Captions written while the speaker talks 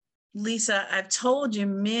Lisa, I've told you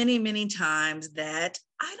many, many times that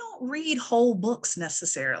I don't read whole books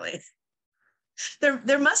necessarily.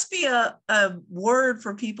 There must be a word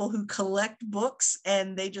for people who collect books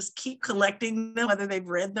and they just keep collecting them, whether they've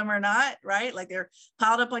read them or not, right? Like they're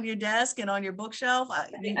piled up on your desk and on your bookshelf. I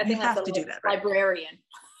think you that's have to do that, right? Librarian.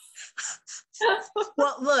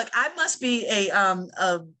 Well, look, I must be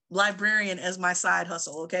a librarian as my side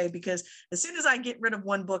hustle, okay? Because as soon as I get rid of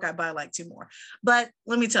one book, I buy like two more. But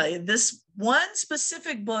let me tell you, this one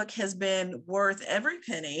specific book has been worth every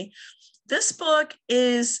penny. This book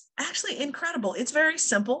is actually incredible. It's very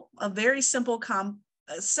simple, a very simple,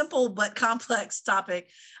 simple but complex topic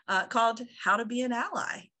called How to Be an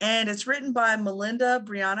Ally. And it's written by Melinda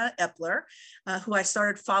Brianna Epler, who I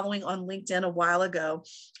started following on LinkedIn a while ago.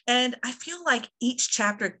 And I feel like each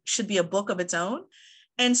chapter should be a book of its own.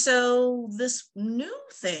 And so this new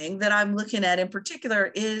thing that I'm looking at in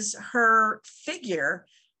particular is her figure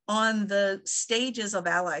on the stages of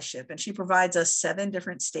allyship. And she provides us 7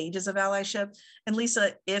 different stages of allyship. And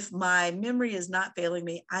Lisa, if my memory is not failing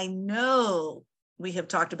me, I know we have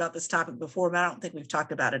talked about this topic before, but I don't think we've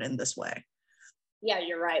talked about it in this way. Yeah,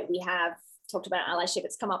 you're right. We have talked about allyship.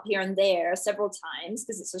 It's come up here and there several times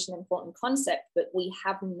because it's such an important concept, but we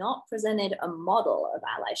have not presented a model of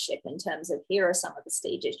allyship in terms of here are some of the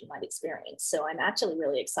stages you might experience. So I'm actually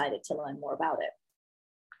really excited to learn more about it.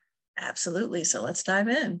 Absolutely. So let's dive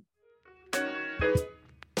in.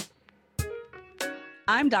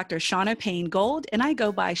 I'm Dr. Shauna Payne Gold, and I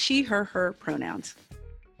go by she, her, her pronouns.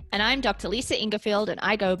 And I'm Dr. Lisa Ingerfield, and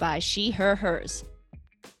I go by she, her, hers.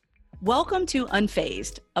 Welcome to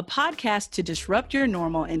Unfazed, a podcast to disrupt your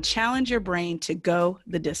normal and challenge your brain to go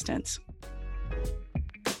the distance.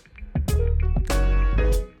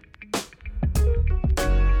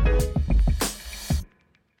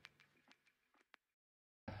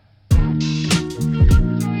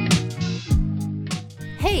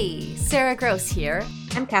 Hey, Sarah Gross here.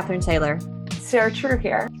 I'm Catherine Taylor. Sarah True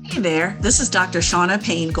here. Hey there, this is Dr. Shauna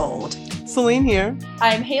Payne Gold. Celine here.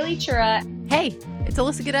 I'm Haley Chura. Hey, it's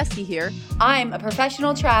Alyssa Godesky here. I'm a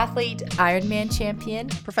professional triathlete, Ironman champion,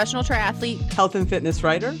 professional triathlete, Health and fitness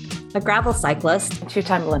writer, A gravel cyclist,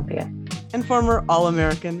 2-time Olympian, and former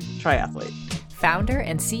All-American triathlete. Founder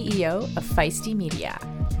and CEO of Feisty Media.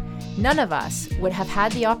 None of us would have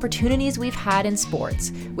had the opportunities we've had in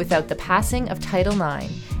sports without the passing of Title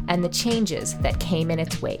IX and the changes that came in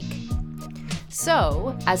its wake.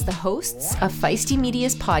 So, as the hosts of Feisty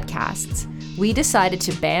Media's podcasts, we decided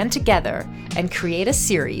to band together and create a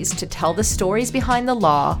series to tell the stories behind the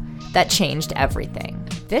law that changed everything.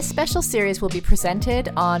 This special series will be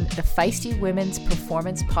presented on the Feisty Women's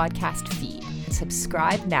Performance Podcast feed.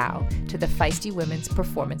 Subscribe now to the Feisty Women's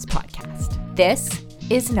Performance Podcast. This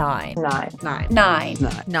is 9. 9. 9. 9.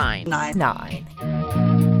 9. 9. 9.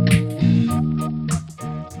 9.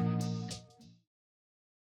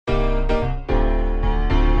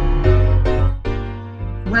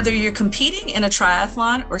 Whether you're competing in a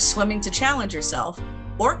triathlon or swimming to challenge yourself,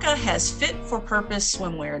 Orca has fit-for-purpose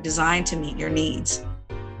swimwear designed to meet your needs.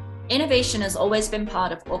 Innovation has always been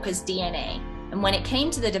part of Orca's DNA, and when it came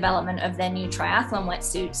to the development of their new triathlon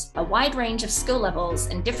wetsuits, a wide range of skill levels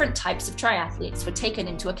and different types of triathletes were taken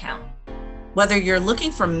into account. Whether you're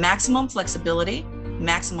looking for maximum flexibility,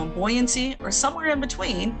 maximum buoyancy, or somewhere in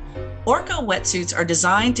between, Orca wetsuits are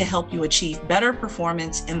designed to help you achieve better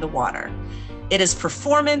performance in the water. It is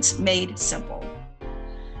performance made simple.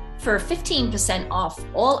 For 15% off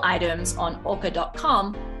all items on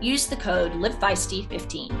orca.com, use the code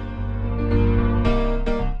LiveFeisty15.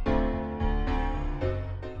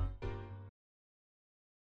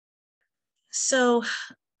 So,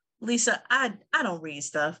 Lisa, I don't read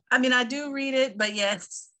stuff. I mean, I do read it, but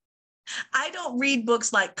yes, I don't read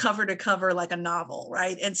books like cover to cover like a novel,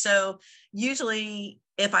 right? And so usually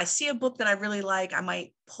if I see a book that I really like, I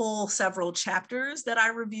might pull several chapters that I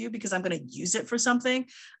review because I'm going to use it for something,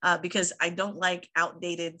 because I don't like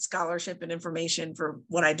outdated scholarship and information for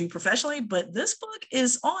what I do professionally. But this book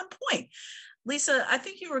is on point. Lisa, I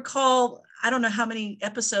think you recall, I don't know how many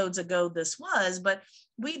episodes ago this was, but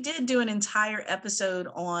we did do an entire episode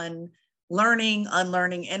on learning,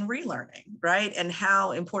 unlearning, and relearning, right? And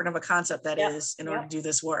how important of a concept that is in order to do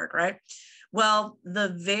this work, right? Well, the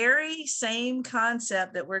very same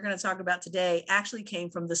concept that we're going to talk about today actually came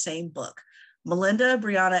from the same book. Melinda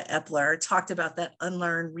Brianna Epler talked about that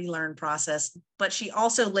unlearn, relearn process, but she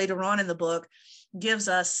also later on in the book gives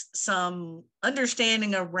us some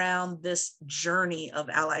understanding around this journey of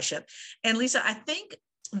allyship. And Lisa, I think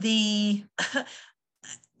the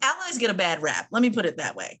allies get a bad rap. Let me put it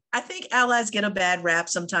that way. I think allies get a bad rap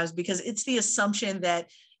sometimes because it's the assumption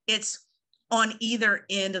that it's on either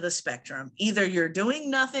end of the spectrum. Either you're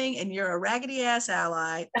doing nothing and you're a raggedy ass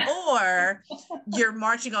ally, or you're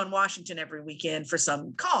marching on Washington every weekend for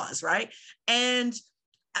some cause, right? And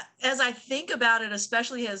as I think about it,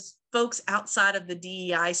 especially as folks outside of the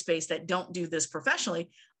DEI space that don't do this professionally,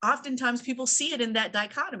 oftentimes people see it in that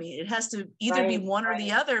dichotomy. It has to either be one or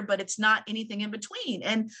the other, but it's not anything in between.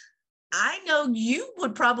 And I know you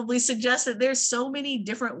would probably suggest that there's so many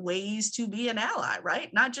different ways to be an ally,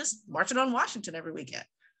 right? Not just marching on Washington every weekend.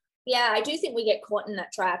 Yeah, I do think we get caught in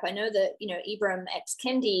that trap. I know that, Ibram X.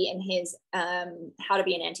 Kendi in his How to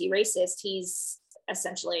Be an Anti-Racist, he's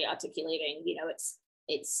essentially articulating,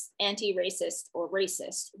 it's anti-racist or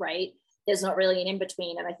racist, right? There's not really an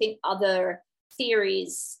in-between. And I think other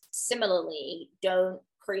theories similarly don't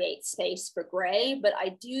create space for gray, but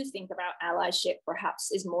I do think about allyship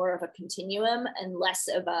perhaps is more of a continuum and less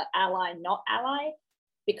of a ally, not ally,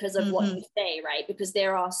 because of what you say, right? Because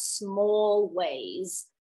there are small ways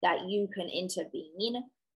that you can intervene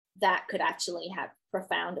that could actually have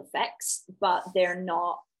profound effects, but they're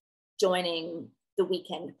not joining the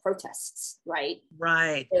weekend protests, right?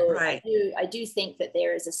 Right, so right. I do think that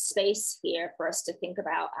there is a space here for us to think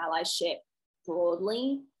about allyship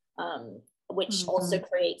broadly, which also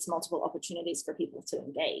creates multiple opportunities for people to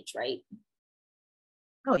engage, right?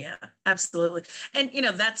 Oh yeah, absolutely. And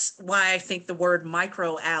that's why I think the word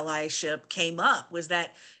micro allyship came up, was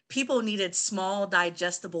that people needed small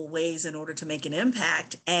digestible ways in order to make an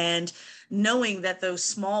impact, and knowing that those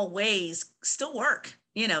small ways still work.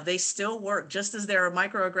 They still work. Just as there are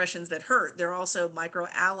microaggressions that hurt, there are also micro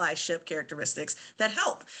allyship characteristics that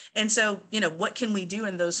help. And so, what can we do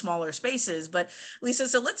in those smaller spaces? But Lisa,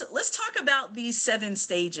 so let's talk about these 7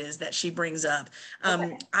 stages that she brings up.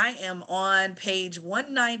 Okay. I am on page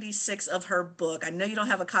 196 of her book. I know you don't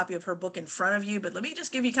have a copy of her book in front of you, but let me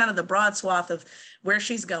just give you kind of the broad swath of where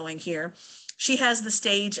she's going here. She has the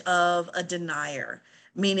stage of a denier,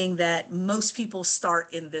 meaning that most people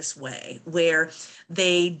start in this way, where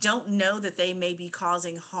they don't know that they may be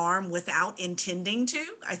causing harm without intending to.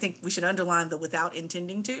 I think we should underline the without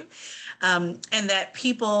intending to, and that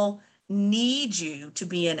people need you to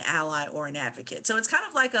be an ally or an advocate. So it's kind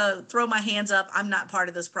of like a throw my hands up, I'm not part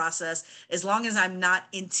of this process. As long as I'm not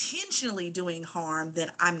intentionally doing harm,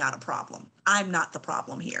 then I'm not a problem. I'm not the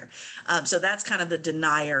problem here. So that's kind of the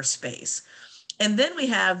denier space. And then we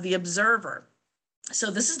have the observer. So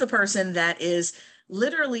this is the person that is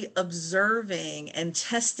literally observing and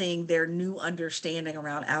testing their new understanding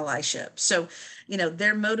around allyship. So,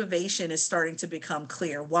 their motivation is starting to become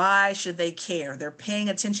clear. Why should they care? They're paying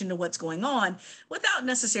attention to what's going on without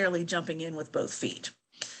necessarily jumping in with both feet.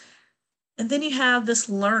 And then you have this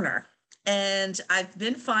learner. And I've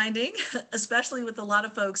been finding, especially with a lot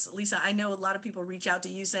of folks, Lisa, I know a lot of people reach out to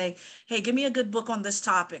you saying, hey, give me a good book on this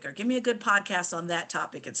topic, or give me a good podcast on that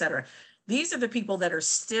topic, et cetera. These are the people that are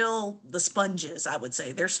still the sponges, I would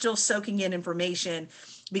say. They're still soaking in information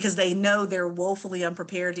because they know they're woefully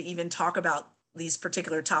unprepared to even talk about these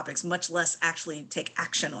particular topics, much less actually take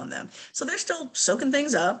action on them. So they're still soaking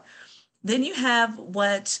things up. Then you have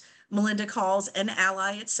what Melinda calls an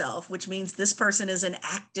ally itself, which means this person is an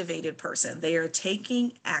activated person. They are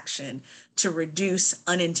taking action to reduce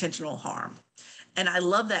unintentional harm. And I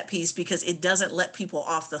love that piece because it doesn't let people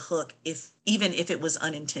off the hook even if it was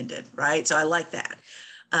unintended, right? So I like that.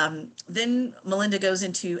 Then Melinda goes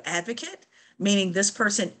into advocate, meaning this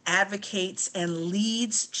person advocates and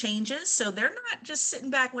leads changes. So they're not just sitting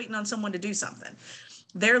back waiting on someone to do something.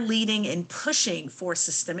 They're leading and pushing for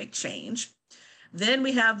systemic change. Then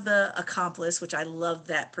we have the accomplice, which I love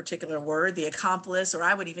that particular word, the accomplice, or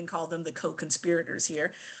I would even call them the co-conspirators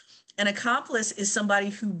here. An accomplice is somebody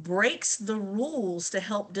who breaks the rules to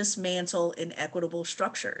help dismantle inequitable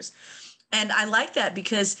structures. And I like that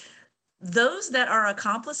because those that are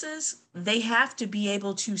accomplices, they have to be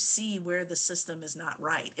able to see where the system is not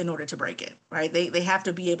right in order to break it, right? They have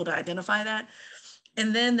to be able to identify that.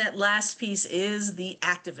 And then that last piece is the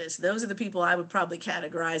activists. Those are the people I would probably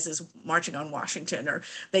categorize as marching on Washington, or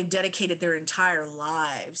they've dedicated their entire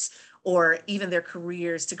lives or even their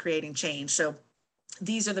careers to creating change. So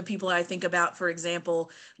these are the people I think about. For example,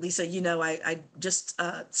 Lisa, I just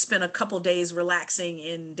spent a couple days relaxing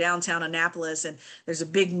in downtown Annapolis, and there's a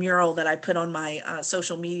big mural that I put on my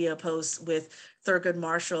social media posts with Thurgood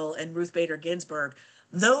Marshall and Ruth Bader Ginsburg.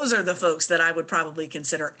 Those are the folks that I would probably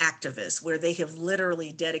consider activists, where they have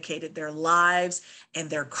literally dedicated their lives and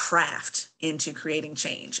their craft into creating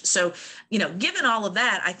change. So, given all of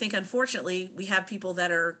that, I think, unfortunately, we have people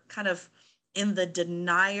that are kind of in the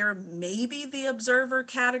denier, maybe the observer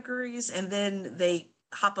categories, and then they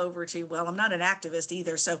hop over to, well, I'm not an activist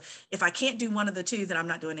either. So if I can't do one of the two, then I'm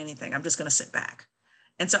not doing anything. I'm just going to sit back.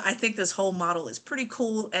 And so I think this whole model is pretty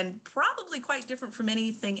cool and probably quite different from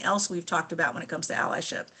anything else we've talked about when it comes to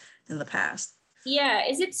allyship in the past. Yeah.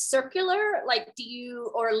 Is it circular? Like,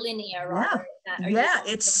 or linear? Rather, yeah,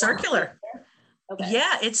 it's circular. Okay.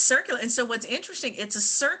 Yeah, it's circular. And so what's interesting, it's a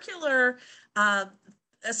circular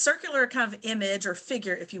kind of image or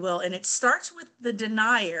figure, if you will. And it starts with the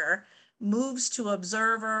denier, moves to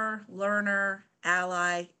observer, learner,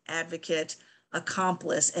 ally, advocate,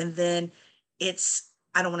 accomplice. And then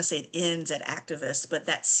I don't want to say it ends at activist, but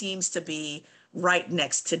that seems to be right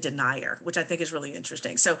next to denier, which I think is really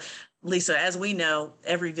interesting. So Lisa, as we know,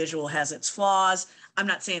 every visual has its flaws. I'm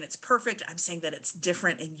not saying it's perfect. I'm saying that it's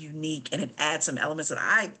different and unique, and it adds some elements that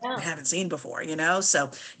I haven't seen before,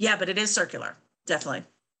 So yeah, but it is circular, definitely.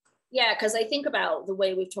 Yeah, because I think about the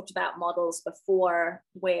way we've talked about models before,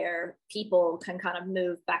 where people can kind of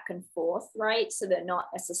move back and forth, right? So they're not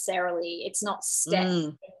necessarily, it's not steps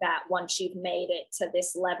that once you've made it to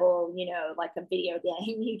this level, like a video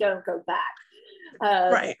game, you don't go back.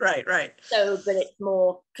 Right. So, but it's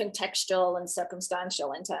more contextual and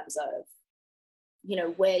circumstantial in terms of,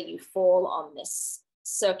 where you fall on this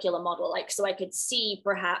circular model. Like, so I could see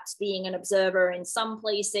perhaps being an observer in some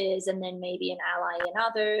places and then maybe an ally in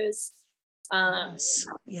others.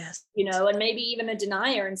 Yes. And maybe even a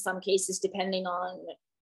denier in some cases, depending on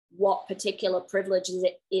what particular privileges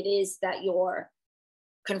it is that you're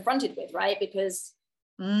confronted with, right? Because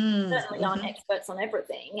certainly aren't experts on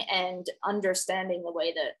everything, and understanding the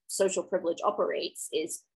way that social privilege operates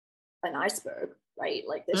is an iceberg, right?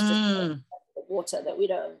 Like there's just water that we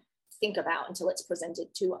don't think about until it's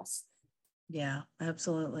presented to us. Yeah,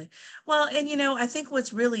 absolutely. Well, and I think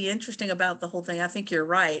what's really interesting about the whole thing, I think you're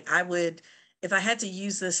right. If I had to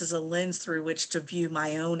use this as a lens through which to view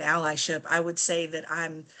my own allyship, I would say that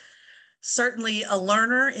I'm certainly a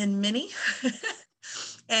learner in many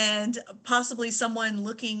and possibly someone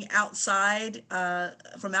looking outside,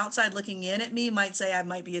 from outside looking in at me might say I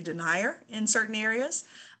might be a denier in certain areas.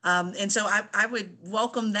 And so I would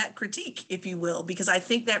welcome that critique, if you will, because I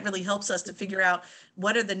think that really helps us to figure out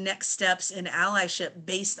what are the next steps in allyship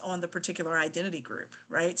based on the particular identity group,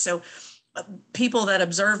 right? So people that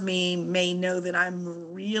observe me may know that I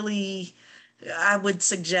would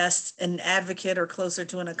suggest an advocate or closer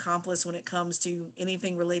to an accomplice when it comes to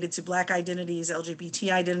anything related to Black identities,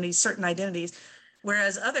 LGBT identities, certain identities,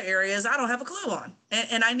 whereas other areas I don't have a clue on.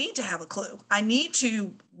 And I need to have a clue. I need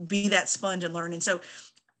to be that sponge and learn. And so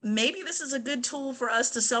maybe this is a good tool for us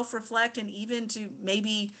to self-reflect and even to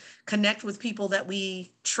maybe connect with people that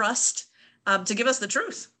we trust to give us the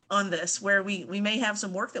truth on this, where we may have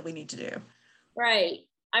some work that we need to do. Right.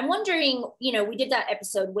 I'm wondering, we did that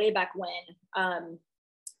episode way back when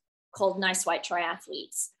called Nice White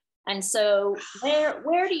Triathletes. And so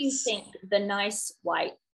where do you think the nice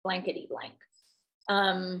white blankety blank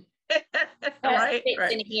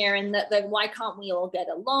fits in here? And the why can't we all get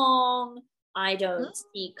along? I don't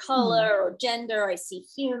see color or gender. I see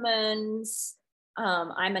humans.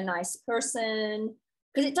 I'm a nice person.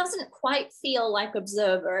 Because it doesn't quite feel like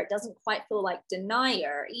observer. It doesn't quite feel like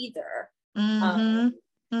denier either. Do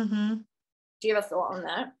you have a thought on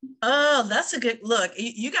that? Oh, that's a good look.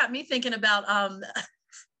 You got me thinking about,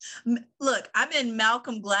 look, I'm in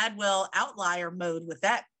Malcolm Gladwell outlier mode with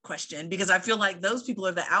that question, because I feel like those people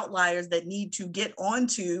are the outliers that need to get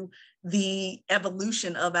onto the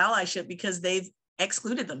evolution of allyship because they've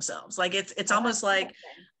excluded themselves. Like it's almost like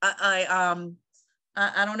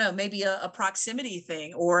I don't know, maybe a proximity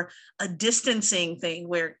thing or a distancing thing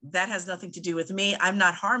where that has nothing to do with me. I'm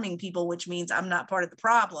not harming people, which means I'm not part of the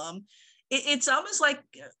problem. It's almost like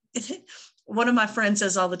one of my friends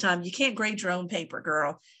says all the time, you can't grade your own paper,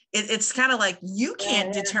 girl. It's kind of like you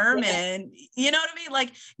can't determine, you know what I mean?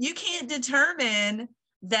 Like you can't determine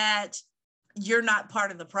that you're not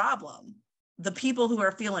part of the problem. The people who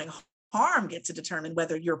are feeling harm get to determine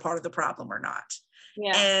whether you're part of the problem or not.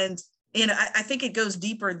 Yeah. And, I think it goes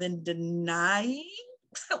deeper than denying.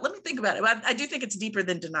 Let me think about it. I do think it's deeper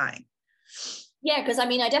than denying. Yeah, because I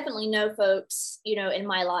definitely know folks, in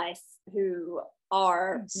my life who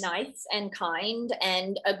are nice and kind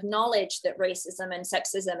and acknowledge that racism and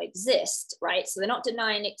sexism exist, right? So they're not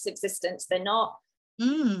denying its existence. They're not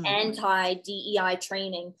anti-DEI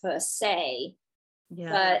training per se,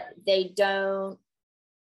 but they don't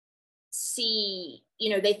see,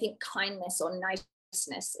 they think kindness or niceness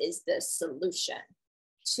is the solution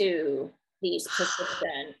to these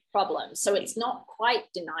persistent problems. So it's not quite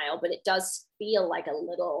denial, but it does feel like a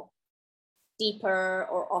little deeper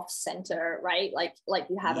or off center, right? Like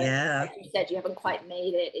you haven't, like you said, you haven't quite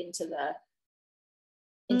made it into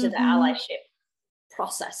into the allyship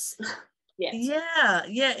process. Yeah.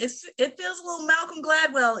 It feels a little Malcolm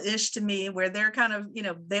Gladwell-ish to me, where they're kind of,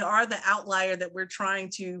 they are the outlier that we're trying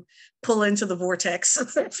to pull into the vortex,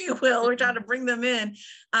 if you will. We're trying to bring them in.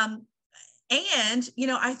 And,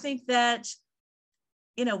 I think that,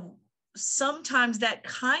 sometimes that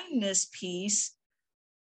kindness piece,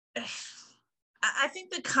 I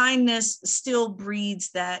think the kindness still breeds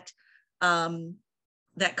that,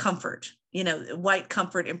 that comfort, white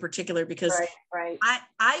comfort in particular, because right.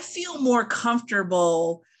 I feel more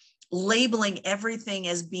comfortable labeling everything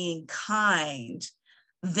as being kind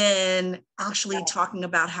than actually talking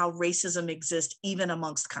about how racism exists even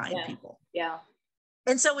amongst kind people. Yeah.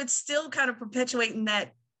 And so it's still kind of perpetuating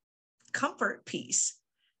that comfort piece,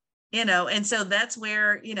 and so that's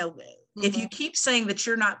where, if you keep saying that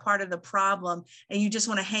you're not part of the problem and you just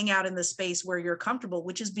want to hang out in the space where you're comfortable,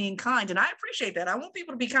 which is being kind. And I appreciate that. I want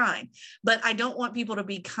people to be kind, but I don't want people to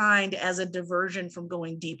be kind as a diversion from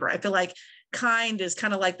going deeper. I feel like kind is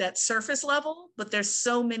kind of like that surface level, but there's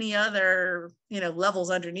so many other, levels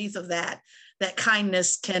underneath of that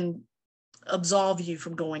kindness can absolve you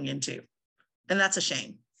from going into. And that's a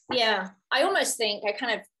shame. Yeah. I almost think I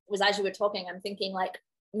kind of was, as you were talking, I'm thinking like,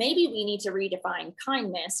 maybe we need to redefine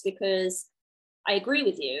kindness, because I agree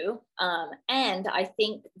with you. And I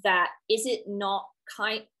think that is it not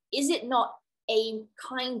a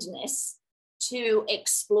kindness to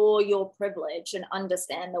explore your privilege and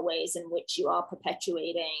understand the ways in which you are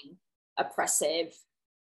perpetuating oppressive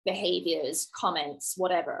behaviors, comments,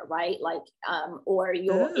 whatever, right? Like, or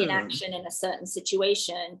your inaction in a certain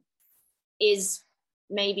situation is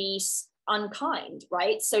maybe unkind,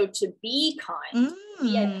 right? So to be kind,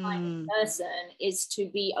 be a kind person, is to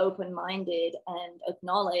be open-minded and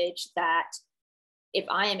acknowledge that if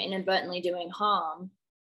I am inadvertently doing harm,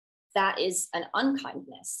 that is an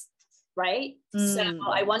unkindness, right? So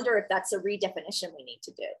I wonder if that's a redefinition we need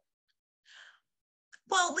to do.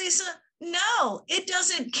 Well, Lisa, no, it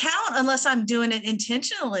doesn't count unless I'm doing it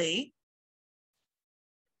intentionally.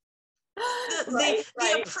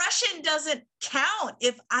 The oppression doesn't count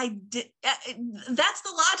if I did. That's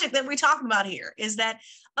the logic that we're talking about here, is that,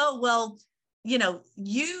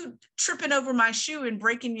 you tripping over my shoe and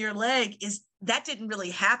breaking your leg, that didn't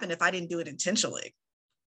really happen if I didn't do it intentionally.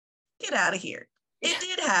 Get out of here. It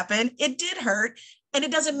did happen. It did hurt. And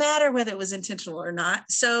it doesn't matter whether it was intentional or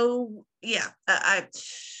not. So yeah, I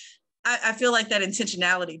feel like that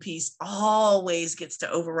intentionality piece always gets to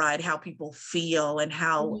override how people feel and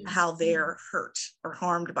how they're hurt or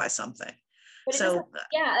harmed by something. But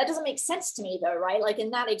that doesn't make sense to me though, right? Like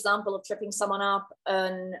in that example of tripping someone up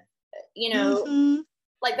and,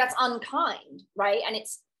 like that's unkind, right? And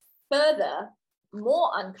it's further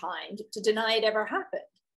more unkind to deny it ever happened,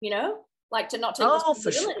 like to not take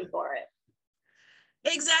responsibility for it.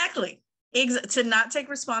 Exactly. To not take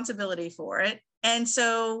responsibility for it. And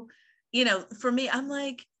so, for me, I'm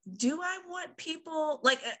like, do I want people,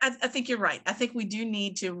 like, I think you're right. I think we do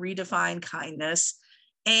need to redefine kindness.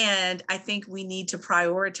 And I think we need to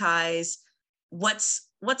prioritize what's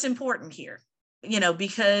important here,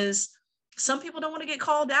 because some people don't want to get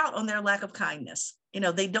called out on their lack of kindness.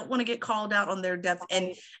 They don't want to get called out on their depth.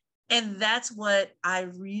 And that's what I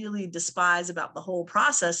really despise about the whole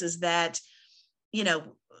process, is that,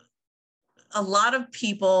 a lot of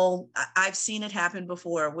people, I've seen it happen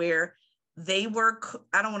before, where they were,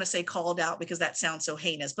 I don't want to say called out because that sounds so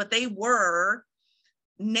heinous, but they were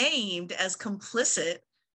named as complicit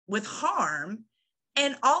with harm.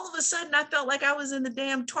 And all of a sudden I felt like I was in the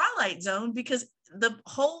damn Twilight Zone, because the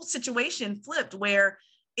whole situation flipped, where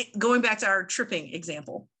going back to our tripping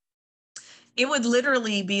example, it would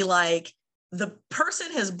literally be like the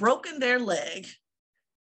person has broken their leg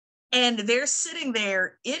and they're sitting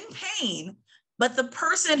there in pain, but the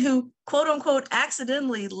person who, quote unquote,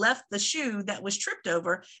 accidentally left the shoe that was tripped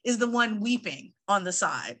over is the one weeping on the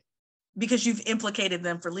side because you've implicated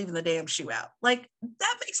them for leaving the damn shoe out. Like,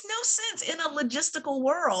 that makes no sense in a logistical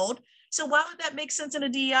world. So why would that make sense in a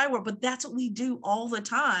DEI world? But that's what we do all the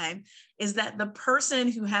time, is that the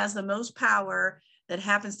person who has the most power that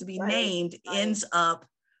happens to be named ends up,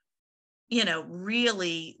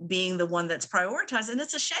 really being the one that's prioritized. And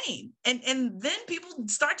it's a shame. And then people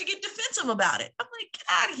start to get defensive about it. I'm like, get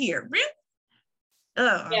out of here. Really?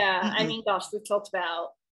 I mean, gosh, we've talked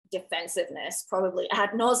about defensiveness probably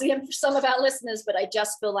ad nauseum for some of our listeners, but I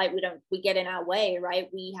just feel like we get in our way, right?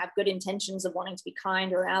 We have good intentions of wanting to be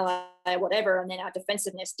kind or ally, whatever, and then our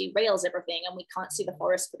defensiveness derails everything, and we can't see the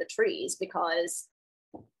forest for the trees because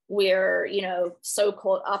we're, so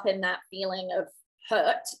caught up in that feeling of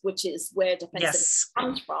hurt, which is where defensiveness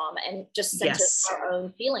comes from, and just centers our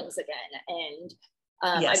own feelings again. And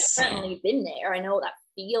Yes. I've certainly been there. I know what that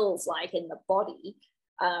feels like in the body,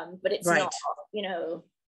 but it's not,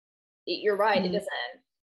 you're right. It isn't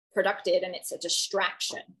productive, and it's a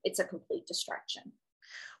distraction. It's a complete distraction.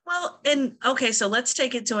 Well, and okay, so let's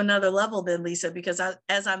take it to another level then, Lisa, because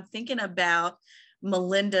as I'm thinking about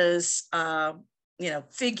Melinda's,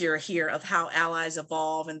 figure here of how allies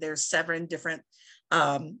evolve, and there's 7 different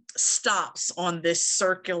stops on this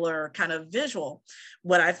circular kind of visual.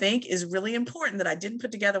 What I think is really important that I didn't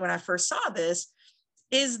put together when I first saw this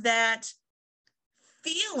is that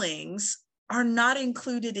feelings are not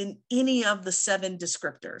included in any of the 7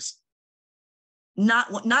 descriptors,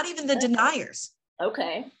 not even the deniers.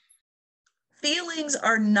 Okay. Feelings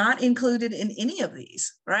are not included in any of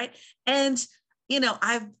these, right? And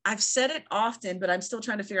I've said it often, but I'm still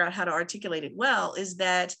trying to figure out how to articulate it well, is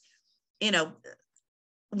that,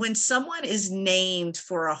 when someone is named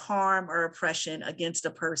for a harm or oppression against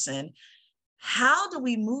a person, how do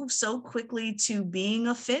we move so quickly to being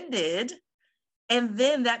offended? And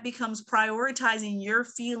then that becomes prioritizing your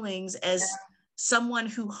feelings as someone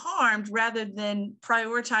who harmed rather than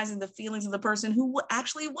prioritizing the feelings of the person who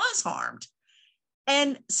actually was harmed.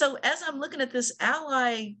 And so as I'm looking at this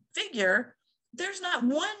ally figure, there's not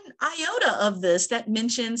one iota of this that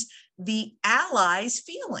mentions the ally's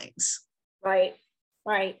feelings. Right.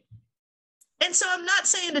 And so I'm not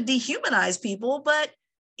saying to dehumanize people, but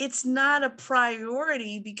it's not a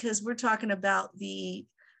priority because we're talking about the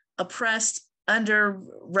oppressed,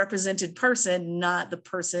 underrepresented person, not the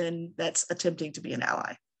person that's attempting to be an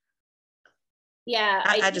ally. Yeah.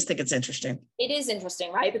 I just think it's interesting. It is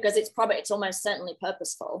interesting, right? Because it's almost certainly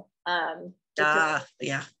purposeful. Yeah.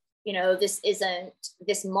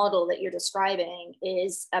 This model that you're describing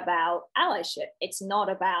is about allyship. It's not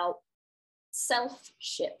about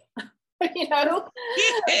self-ship,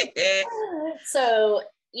 So,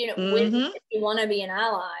 if you want to be an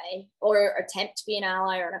ally or attempt to be an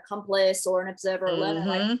ally or an accomplice or an observer or learner,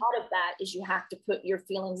 like part of that is you have to put your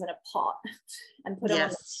feelings in a pot and put them on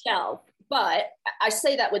the shelf. But I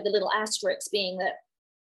say that with the little asterisk being that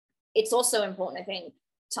it's also important, I think,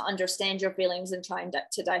 to understand your feelings and trying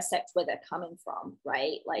to dissect where they're coming from,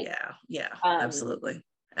 right? Like, absolutely.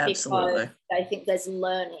 Absolutely. I think there's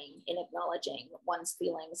learning in acknowledging one's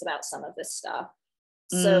feelings about some of this stuff.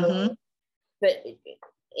 So, but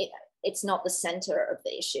it's not the center of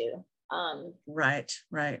the issue. Right.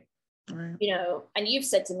 And you've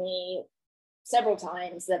said to me several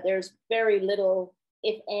times that there's very little,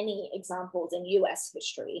 if any, examples in US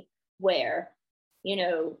history where,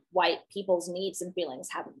 white people's needs and feelings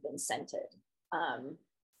haven't been centered. And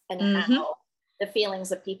how the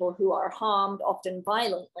feelings of people who are harmed, often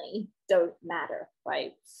violently, don't matter,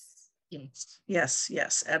 right?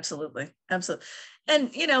 Yes, absolutely. And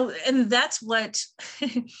and that's what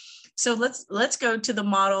so let's go to the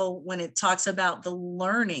model when it talks about the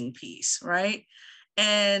learning piece, right?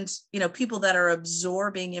 And people that are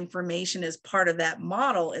absorbing information as part of that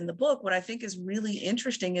model in the book. What I think is really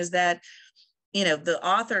interesting is that the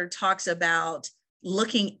author talks about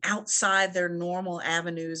looking outside their normal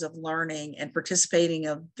avenues of learning and participating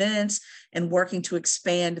in events and working to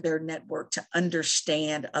expand their network to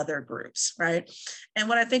understand other groups, right? And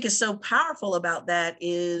what I think is so powerful about that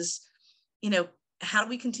is, how do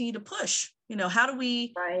we continue to push? How do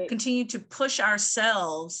we continue to push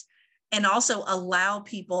ourselves and also allow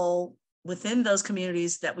people within those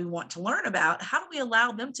communities that we want to learn about? How do we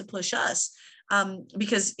allow them to push us?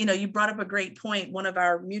 Because, you brought up a great point. One of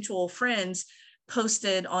our mutual friends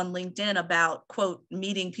posted on LinkedIn about, quote,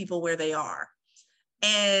 meeting people where they are.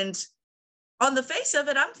 And on the face of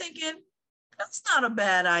it, I'm thinking, that's not a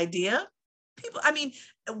bad idea.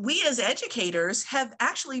 We as educators have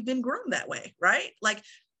actually been groomed that way, right? Like,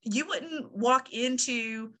 you wouldn't walk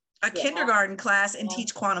into a kindergarten class and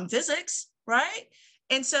teach quantum physics, right?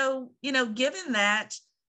 And so, given that,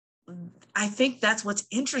 I think that's what's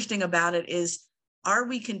interesting about it is, are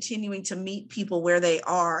we continuing to meet people where they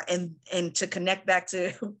are? And to connect back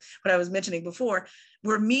to what I was mentioning before,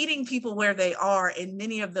 we're meeting people where they are, and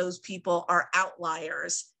many of those people are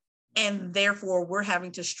outliers. And therefore, we're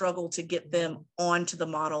having to struggle to get them onto the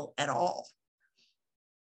model at all.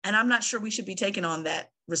 And I'm not sure we should be taking on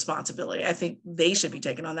that responsibility. I think they should be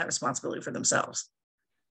taking on that responsibility for themselves.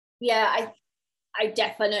 Yeah, I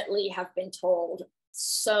definitely have been told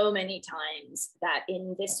so many times that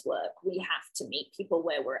in this work, we have to meet people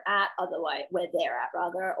where we're at, otherwise where they're at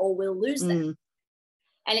rather, or we'll lose them.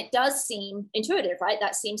 And it does seem intuitive, right?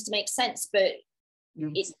 That seems to make sense, but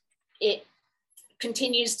it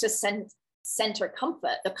continues to center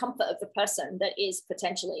comfort, the comfort of the person that is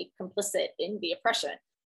potentially complicit in the oppression.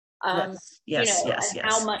 Yes.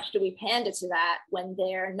 How much do we pander to that when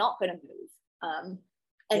they're not going to move?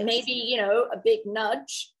 And maybe, a big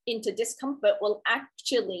nudge into discomfort will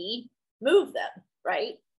actually move them,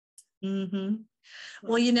 right? Mm-hmm.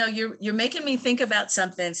 Well, you're making me think about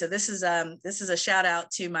something. So this is a shout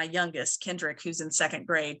out to my youngest, Kendrick, who's in 2nd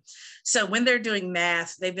grade. So when they're doing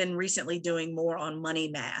math, they've been recently doing more on money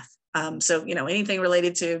math. So anything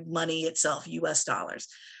related to money itself, US dollars.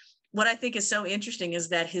 What I think is so interesting is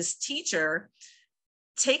that his teacher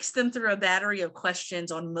takes them through a battery of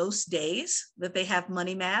questions on most days that they have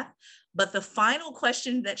money math. But the final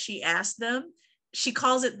question that she asked them, she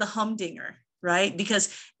calls it the humdinger, right?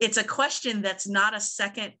 Because it's a question that's not a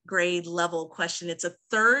 2nd grade level question. It's a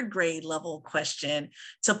 3rd grade level question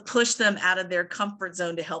to push them out of their comfort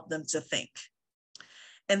zone to help them to think.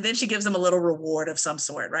 And then she gives them a little reward of some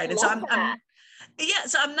sort, right? And so I'm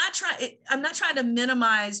not trying to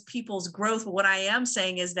minimize people's growth. But what I am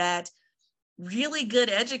saying is that really good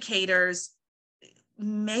educators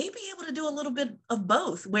may be able to do a little bit of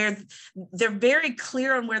both, where they're very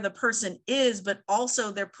clear on where the person is, but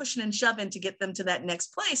also they're pushing and shoving to get them to that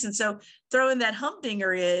next place. And so throwing that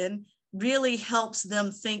humdinger in really helps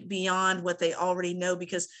them think beyond what they already know,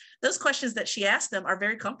 because those questions that she asked them are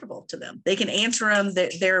very comfortable to them. They can answer them.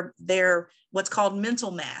 They're what's called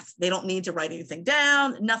mental math. They don't need to write anything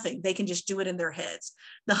down, nothing. They can just do it in their heads.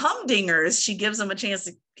 The humdingers, she gives them a chance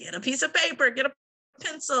to get a piece of paper, get a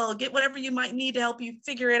pencil, get whatever you might need to help you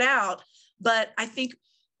figure it out. But I think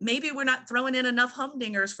maybe we're not throwing in enough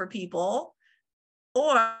humdingers for people,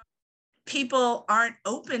 or people aren't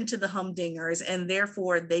open to the humdingers, and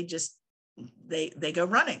therefore they go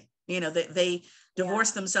running. They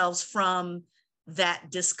divorce themselves from that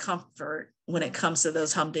discomfort when it comes to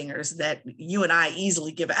those humdingers that you and I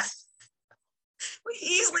easily give out. We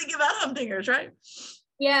easily give out humdingers, right?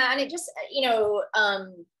 Yeah, and it just,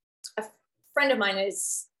 a friend of mine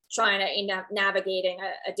is trying to navigating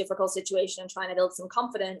a difficult situation and trying to build some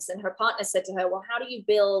confidence. And her partner said to her, well, how do you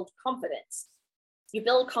build confidence? You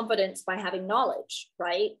build confidence by having knowledge,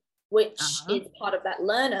 right? Which is part of that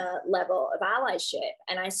learner level of allyship.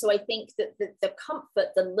 And I think that the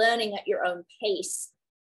comfort, the learning at your own pace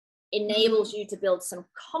enables you to build some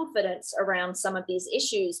confidence around some of these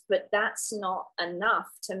issues, but that's not enough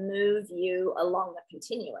to move you along the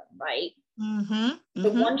continuum, right?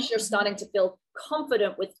 But once you're starting to feel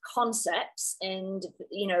confident with concepts and,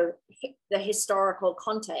 the historical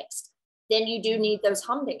context, then you do need those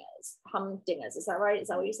humdingers. Is that right? Is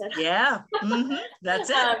that what you said? Yeah. That's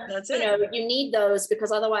it. You need those,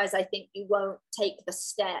 because otherwise I think you won't take the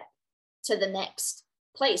step to the next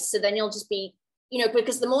place. So then you'll just be,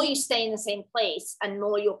 because the more you stay in the same place and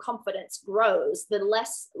more your confidence grows, the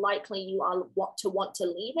less likely you are want to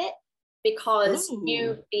leave it, because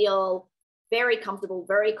you feel very comfortable,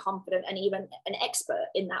 very confident, and even an expert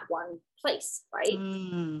in that one place, right?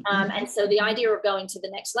 And so the idea of going to the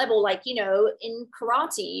next level, like, in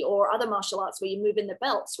karate or other martial arts where you move in the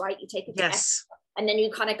belts, right? You take it to expert, and then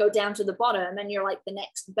you kind of go down to the bottom and you're like the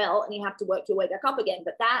next belt and you have to work your way back up again.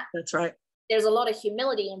 But that's right. There's a lot of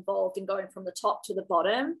humility involved in going from the top to the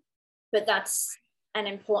bottom, but that's an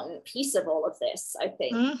important piece of all of this, I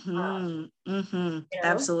think.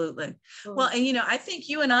 Absolutely. Well, and I think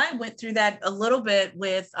you and I went through that a little bit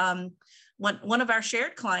with one of our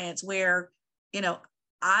shared clients, where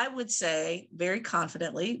I would say very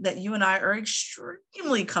confidently that you and I are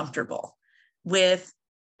extremely comfortable with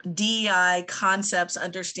DEI concepts,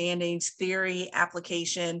 understandings, theory,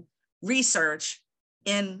 application, research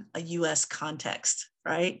in a US context,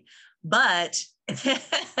 right? But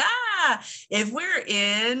if we're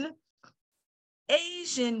in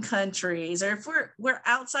Asian countries, or if we're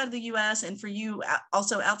outside of the US, and for you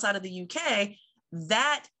also outside of the UK,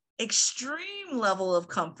 that extreme level of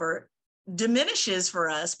comfort diminishes for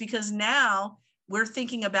us, because now we're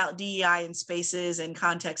thinking about DEI in spaces and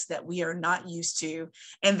contexts that we are not used to.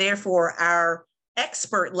 And therefore our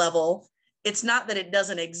expert level, it's not that it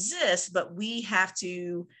doesn't exist, but we have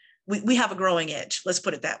a growing edge, let's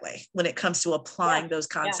put it that way, when it comes to applying those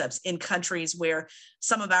concepts in countries where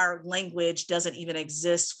some of our language doesn't even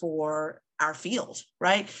exist for our field,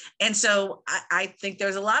 right? And so I think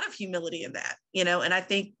there's a lot of humility in that, and I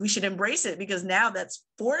think we should embrace it, because now that's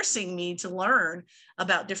forcing me to learn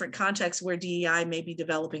about different contexts where DEI may be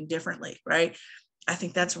developing differently, right? I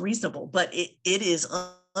think that's reasonable, but it is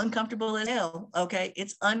uncomfortable as hell, okay?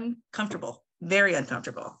 It's uncomfortable, very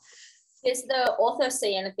uncomfortable. Does the author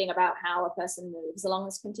say anything about how a person moves along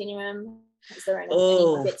this continuum? Is there any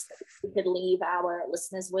bits that we could leave our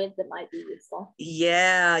listeners with that might be useful?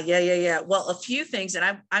 Yeah. Well, a few things,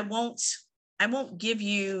 and I won't I won't give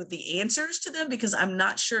you the answers to them because I'm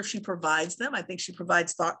not sure if she provides them. I think she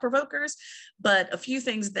provides thought provokers, but a few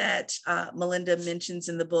things that Melinda mentions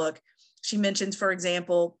in the book. She mentions, for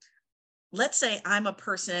example, let's say I'm a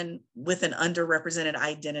person with an underrepresented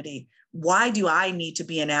identity. Why do I need to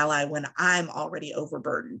be an ally when I'm already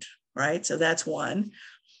overburdened, right? So that's one.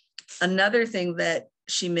 Another thing that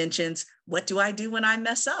she mentions, what do I do when I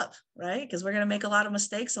mess up, right? Because we're going to make a lot of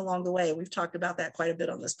mistakes along the way. We've talked about that quite a bit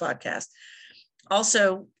on this podcast.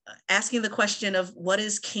 Also, asking the question of what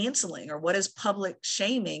is canceling or what is public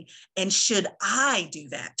shaming, and should I do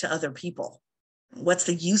that to other people? What's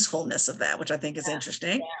the usefulness of that, which I think is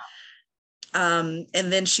interesting. And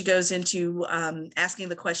then she goes into asking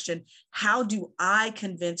the question, how do I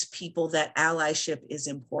convince people that allyship is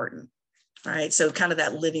important, right? So kind of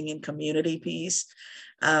that living in community piece.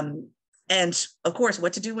 And of course,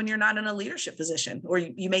 what to do when you're not in a leadership position, or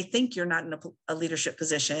you may think you're not in a leadership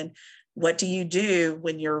position. What do you do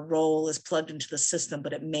when your role is plugged into the system,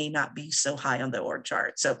 but it may not be so high on the org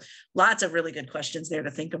chart? So lots of really good questions there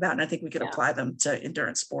to think about. And I think we could apply them to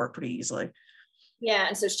endurance sport pretty easily. Yeah,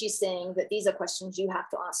 and so she's saying that these are questions you have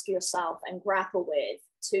to ask yourself and grapple with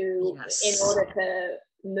in order to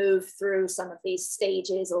move through some of these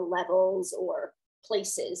stages or levels or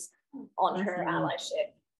places on her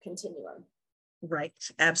allyship continuum. Right,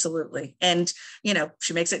 absolutely. And,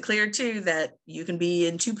 she makes it clear too, that you can be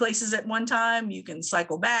in two places at one time. You can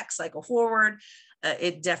cycle back, cycle forward.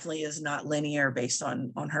 It definitely is not linear based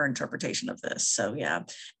on her interpretation of this. So, yeah.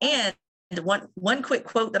 And one quick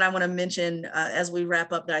quote that I want to mention as we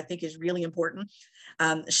wrap up that I think is really important.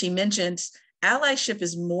 She mentions, allyship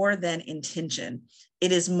is more than intention.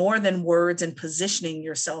 It is more than words and positioning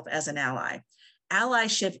yourself as an ally.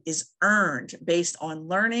 Allyship is earned based on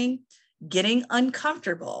learning, getting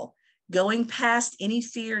uncomfortable, going past any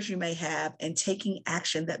fears you may have, and taking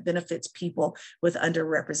action that benefits people with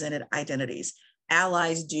underrepresented identities.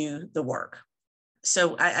 Allies do the work.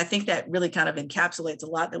 So I think that really kind of encapsulates a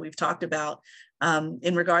lot that we've talked about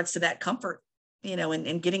in regards to that comfort,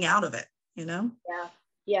 and getting out of it,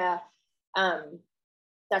 Yeah.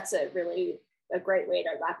 That's a great way to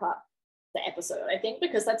wrap up the episode, I think,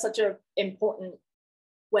 because that's such an important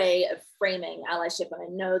way of framing allyship. And I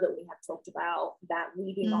know that we have talked about that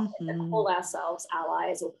we do not call ourselves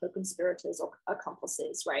allies or co-conspirators or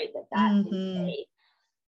accomplices, right? That is a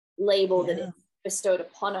label that is bestowed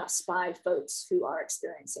upon us by folks who are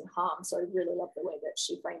experiencing harm. So I really love the way that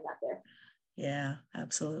she framed that there. Yeah,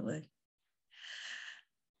 absolutely.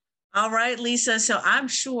 All right, Lisa. So I'm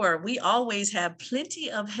sure we always have plenty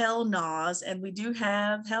of hell no's, and we do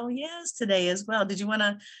have hell yes today as well. Did you want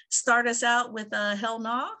to start us out with a hell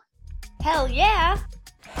no? Hell yeah.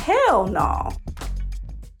 Hell no.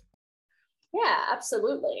 Yeah,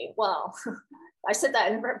 absolutely. Well, I said that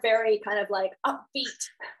in a very kind of like upbeat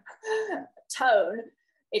tone.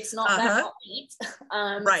 It's not that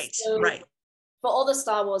upbeat. Right. For all the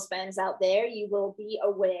Star Wars fans out there, you will be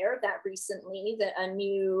aware that recently a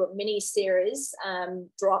new mini-series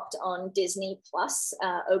dropped on Disney Plus,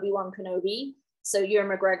 Obi-Wan Kenobi. So Ewan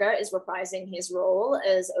McGregor is reprising his role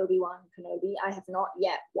as Obi-Wan Kenobi. I have not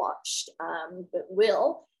yet watched, but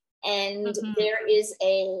will. And there is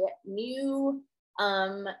a new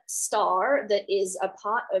star that is a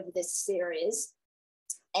part of this series.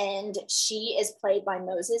 And she is played by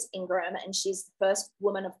Moses Ingram, and she's the first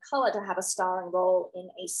woman of color to have a starring role in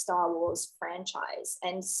a Star Wars franchise.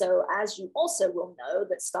 And so, as you also will know,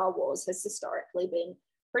 that Star Wars has historically been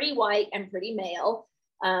pretty white and pretty male,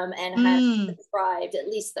 and has subscribed, at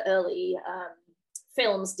least the early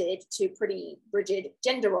films did, to pretty rigid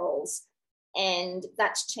gender roles. And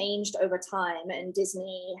that's changed over time, and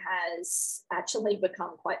Disney has actually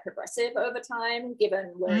become quite progressive over time,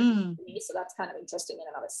 given where it used to be. So that's kind of interesting in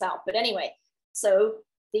and of itself. But anyway, so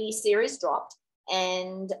the series dropped,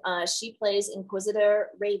 and she plays Inquisitor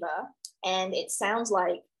Reva, and it sounds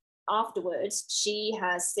like afterwards she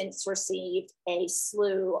has since received a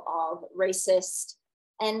slew of racist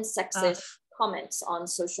and sexist comments on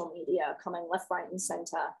social media, coming left, right, and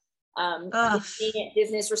center.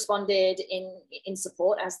 Disney's responded in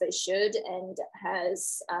support, as they should, and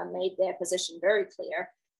has made their position very clear.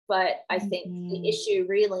 But I think the issue,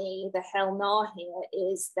 really, the hell no here,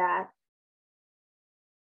 is that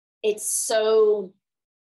it's so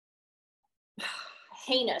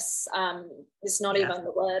heinous. It's not even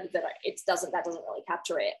the word that doesn't really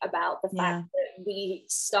capture it, about the fact that we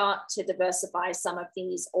start to diversify some of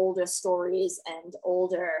these older stories and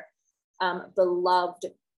older beloved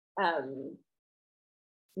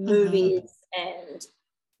movies and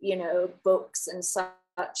books and such,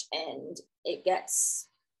 and it gets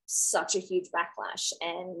such a huge backlash,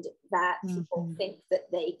 and that people think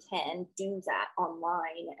that they can do that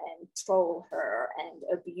online and troll her and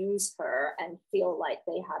abuse her and feel like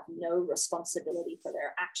they have no responsibility for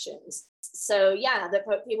their actions. So yeah, that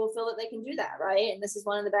people feel that they can do that, right? And this is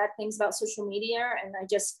one of the bad things about social media. And I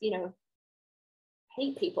just,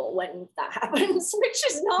 hate people when that happens, which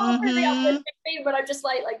is not really uplifting me, but I'm just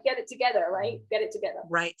like get it together, right? Get it together.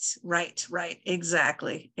 Right.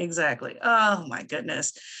 Exactly. Oh my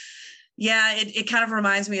goodness. Yeah, it kind of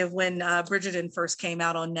reminds me of when Bridgerton first came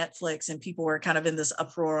out on Netflix, and people were kind of in this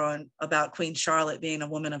uproar about Queen Charlotte being a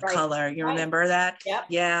woman of color. You remember that? Yep.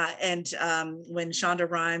 Yeah. And when Shonda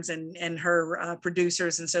Rhimes and her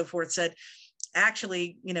producers and so forth said,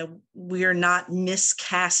 actually, we're not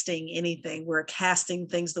miscasting anything. We're casting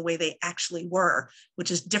things the way they actually were, which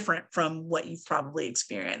is different from what you've probably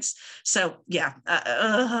experienced. So yeah,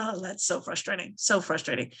 that's so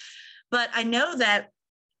frustrating. But I know that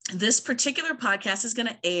this particular podcast is going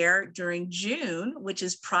to air during June, which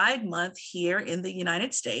is Pride Month here in the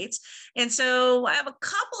United States. And so I have a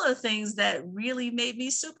couple of things that really made me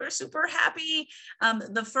super, super happy.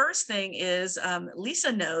 The first thing is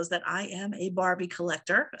Lisa knows that I am a Barbie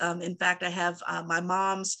collector. In fact, I have my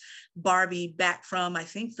mom's Barbie back from, I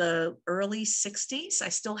think, the early 60s. I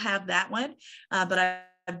still have that one, but I've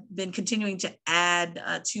been continuing to add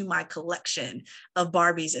to my collection of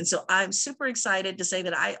Barbies. And so I'm super excited to say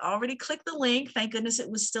that I already clicked the link. Thank goodness it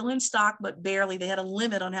was still in stock, but barely. They had a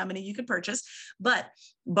limit on how many you could purchase. But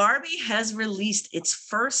Barbie has released its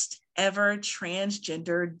first ever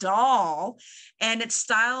transgender doll, and it's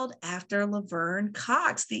styled after Laverne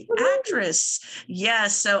Cox, the actress.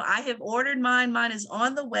 Yes, so I have ordered mine. Mine is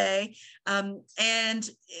on the way, and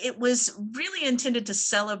it was really intended to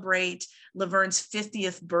celebrate Laverne's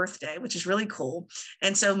 50th birthday, which is really cool.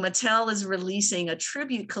 And so Mattel is releasing a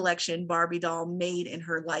tribute collection Barbie doll made in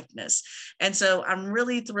her likeness. And so I'm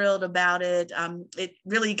really thrilled about it. It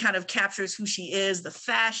really kind of captures who she is, the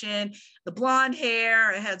fashion, the blonde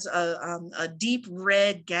hair. It has a deep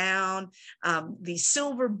red gown, the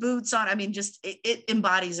silver boots on. I mean, just it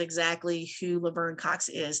embodies exactly who Laverne Cox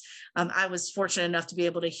is. I was fortunate enough to be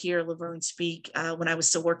able to hear Laverne speak when I was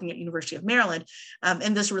still working at University of Maryland.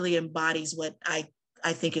 And this really embodies what I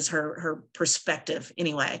think is her perspective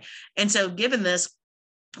anyway. And so given this,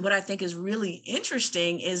 what I think is really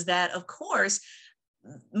interesting is that, of course,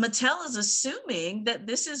 Mattel is assuming that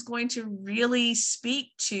this is going to really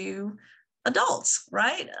speak to adults,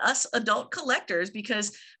 right? Us adult collectors,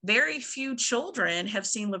 because very few children have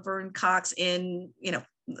seen Laverne Cox in,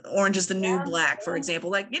 Orange is the New Black, for example.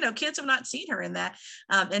 Like, kids have not seen her in that.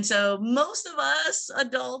 And so most of us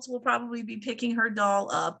adults will probably be picking her doll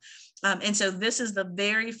up. And so this is the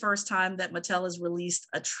very first time that Mattel has released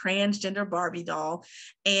a transgender Barbie doll.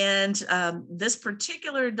 And this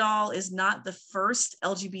particular doll is not the first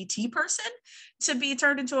LGBT person to be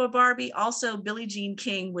turned into a Barbie. Also, Billie Jean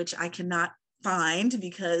King, which I cannot find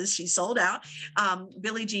because she sold out.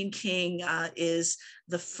 Billie Jean King is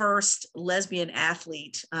the first lesbian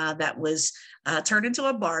athlete that was turned into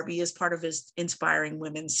a Barbie as part of his Inspiring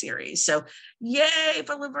Women series. So yay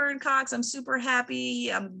for Laverne Cox. I'm super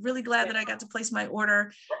happy. I'm really glad that I got to place my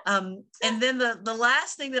order. And then the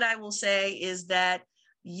last thing that I will say is that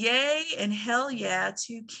yay and hell yeah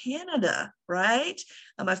to Canada, right?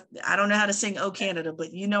 I don't know how to sing "Oh Canada,"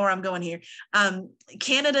 but you know where I'm going here.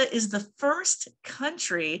 Canada is the first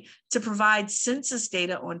country to provide census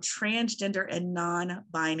data on transgender and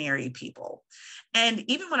non-binary people. And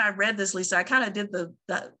even when I read this, Lisa, I kind of did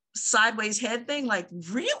the sideways head thing, like,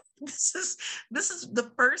 really? This is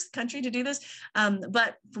the first country to do this?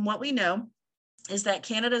 But from what we know, is that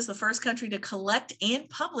Canada is the first country to collect and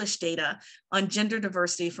publish data on gender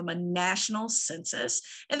diversity from a national census.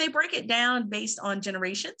 And they break it down based on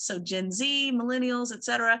generations, so Gen Z, millennials, et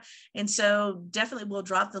cetera. And so definitely we'll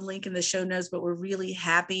drop the link in the show notes, but we're really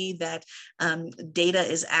happy that data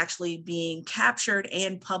is actually being captured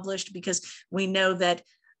and published, because we know that,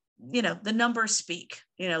 the numbers speak.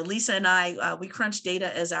 Lisa and I, we crunch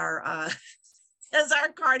data as our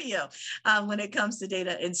cardio when it comes to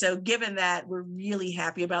data. And so given that, we're really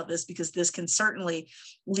happy about this, because this can certainly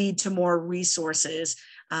lead to more resources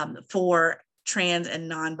for trans and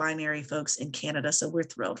non-binary folks in Canada. So we're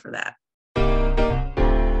thrilled for that.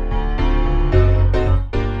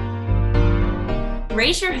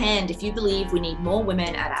 Raise your hand if you believe we need more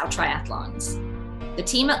women at our triathlons. The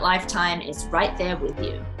team at Lifetime is right there with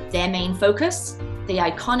you. Their main focus? The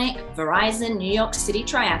iconic Verizon New York City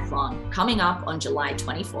Triathlon, coming up on July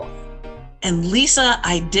 24th. And Lisa,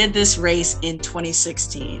 I did this race in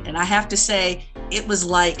 2016. And I have to say, it was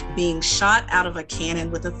like being shot out of a cannon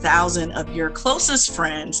with 1,000 of your closest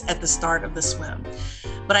friends at the start of the swim.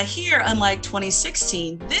 But I hear, unlike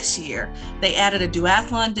 2016, this year, they added a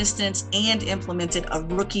duathlon distance and implemented a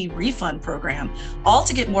rookie refund program, all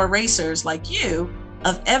to get more racers like you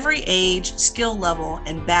of every age, skill level,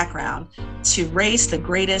 and background to race the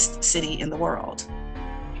greatest city in the world.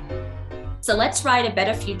 So let's ride a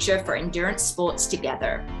better future for endurance sports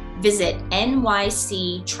together. Visit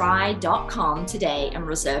nyctry.com today and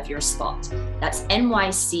reserve your spot. That's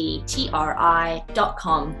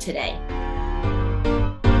nyctri.com today.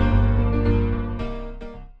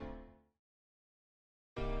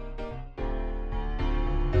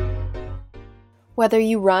 Whether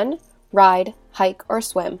you run, ride, hike, or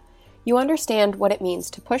swim, you understand what it means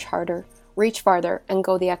to push harder, reach farther, and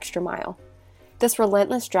go the extra mile. This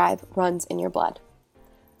relentless drive runs in your blood.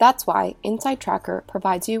 That's why Inside Tracker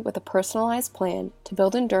provides you with a personalized plan to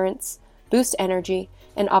build endurance, boost energy,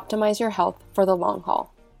 and optimize your health for the long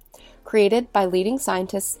haul. Created by leading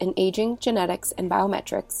scientists in aging, genetics, and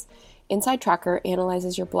biometrics, Inside Tracker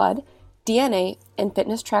analyzes your blood, DNA, and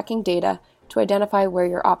fitness tracking data to identify where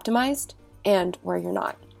you're optimized and where you're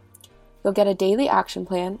not. You'll get a daily action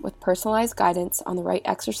plan with personalized guidance on the right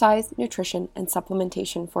exercise, nutrition, and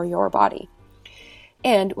supplementation for your body.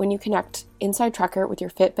 And when you connect Inside Tracker with your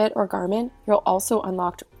Fitbit or Garmin, you'll also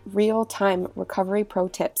unlock real-time recovery pro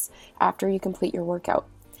tips after you complete your workout.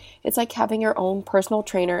 It's like having your own personal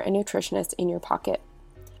trainer and nutritionist in your pocket.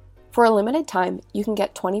 For a limited time, you can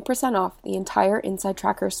get 20% off the entire Inside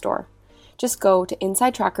Tracker store. Just go to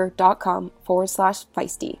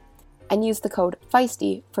insidetracker.com/feisty and use the code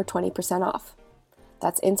FEISTY for 20% off.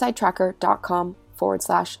 That's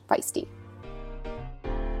insidetracker.com/feisty.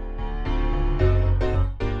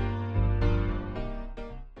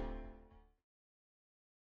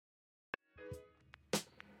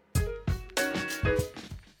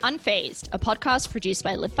 Unfazed, a podcast produced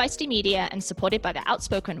by Live Feisty Media and supported by the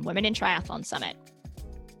Outspoken Women in Triathlon Summit.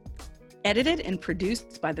 Edited and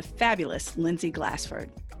produced by the fabulous Lindsay Glassford.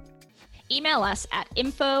 Email us at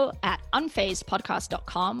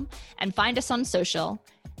info@unfazedpodcast.com and find us on social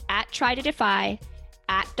 @TryToDefy,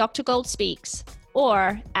 @DrGoldSpeaks,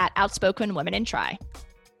 or @Outspoken Women in Tri.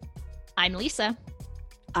 I'm Lisa.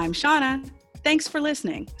 I'm Shauna. Thanks for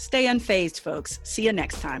listening. Stay unfazed, folks. See you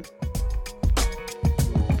next time.